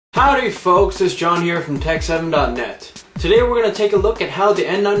Howdy folks, it's John here from Tech7.net. Today we're going to take a look at how the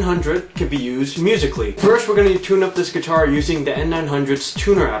N900 can be used musically. First we're going to tune up this guitar using the N900's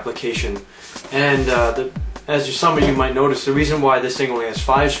tuner application. And as some of you might notice, the reason why this thing only has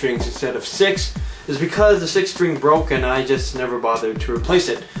 5 strings instead of 6 is because the 6th string broke and I just never bothered to replace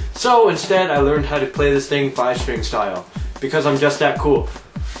it. So instead I learned how to play this thing 5-string style, because I'm just that cool.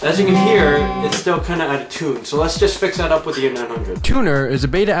 As you can hear, it's still kinda out of tune, so let's just fix that up with the N900. Tuner is a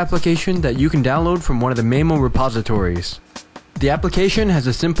beta application that you can download from one of the Memo repositories. The application has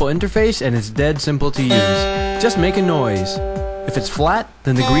a simple interface and it's dead simple to use. Just make a noise. If it's flat,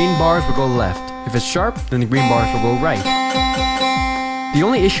 then the green bars will go left. If it's sharp, then the green bars will go right. The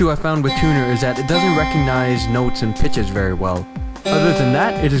only issue I found with Tuner is that it doesn't recognize notes and pitches very well. Other than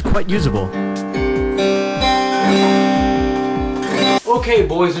that, it is quite usable. Okay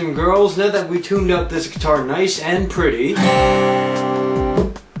boys and girls, now that we tuned up this guitar nice and pretty,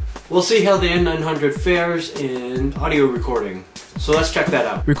 we'll see how the N900 fares in audio recording. So let's check that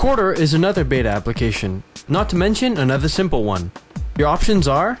out. Recorder is another beta application, not to mention another simple one. Your options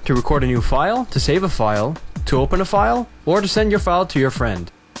are to record a new file, to save a file, to open a file, or to send your file to your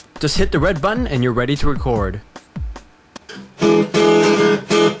friend. Just hit the red button and you're ready to record.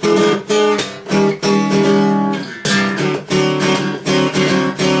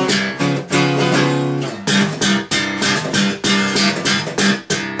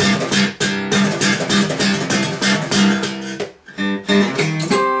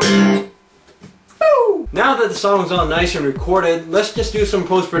 Now that the song's all nice and recorded, let's just do some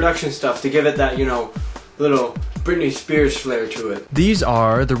post-production stuff to give it that, little Britney Spears flair to it. These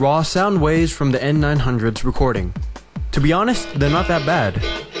are the raw sound waves from the N900's recording. To be honest, they're not that bad.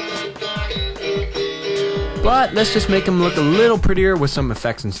 But let's just make them look a little prettier with some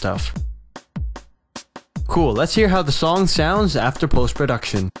effects and stuff. Cool, let's hear how the song sounds after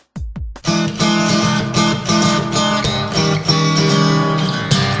post-production.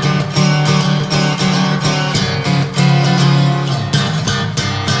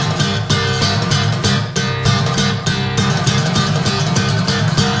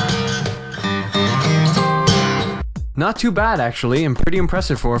 Not too bad actually, and pretty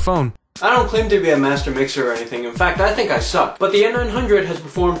impressive for a phone. I don't claim to be a master mixer or anything. In fact, I think I suck. But the N900 has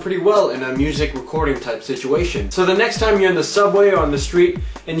performed pretty well in a music recording type situation. So the next time you're in the subway or on the street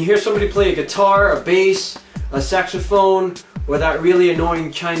and you hear somebody play a guitar, a bass, a saxophone, or that really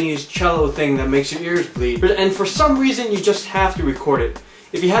annoying Chinese cello thing that makes your ears bleed, and for some reason you just have to record it,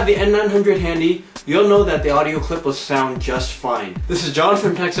 if you have the N900 handy, you'll know that the audio clip will sound just fine. This is John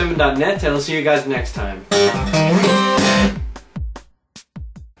from Tech7.net, and I'll see you guys next time.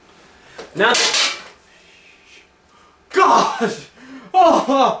 Now, God!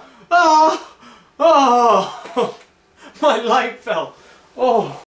 Oh, my light fell. Oh.